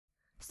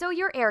So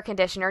your air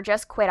conditioner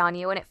just quit on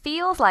you and it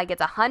feels like it's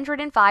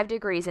 105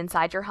 degrees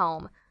inside your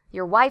home.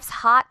 Your wife's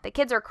hot, the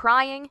kids are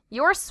crying,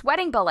 you're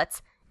sweating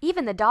bullets,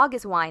 even the dog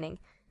is whining.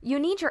 You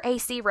need your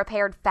AC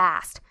repaired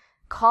fast.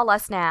 Call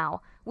us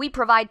now. We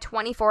provide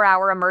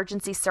 24-hour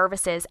emergency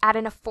services at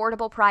an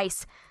affordable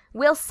price.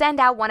 We'll send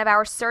out one of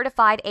our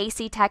certified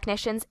AC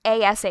technicians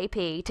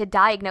ASAP to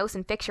diagnose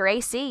and fix your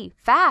AC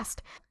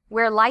fast.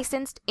 We're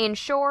licensed,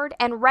 insured,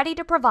 and ready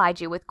to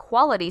provide you with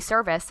quality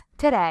service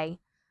today.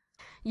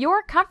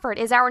 Your comfort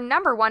is our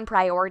 #1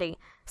 priority,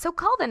 so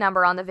call the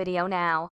number on the video now.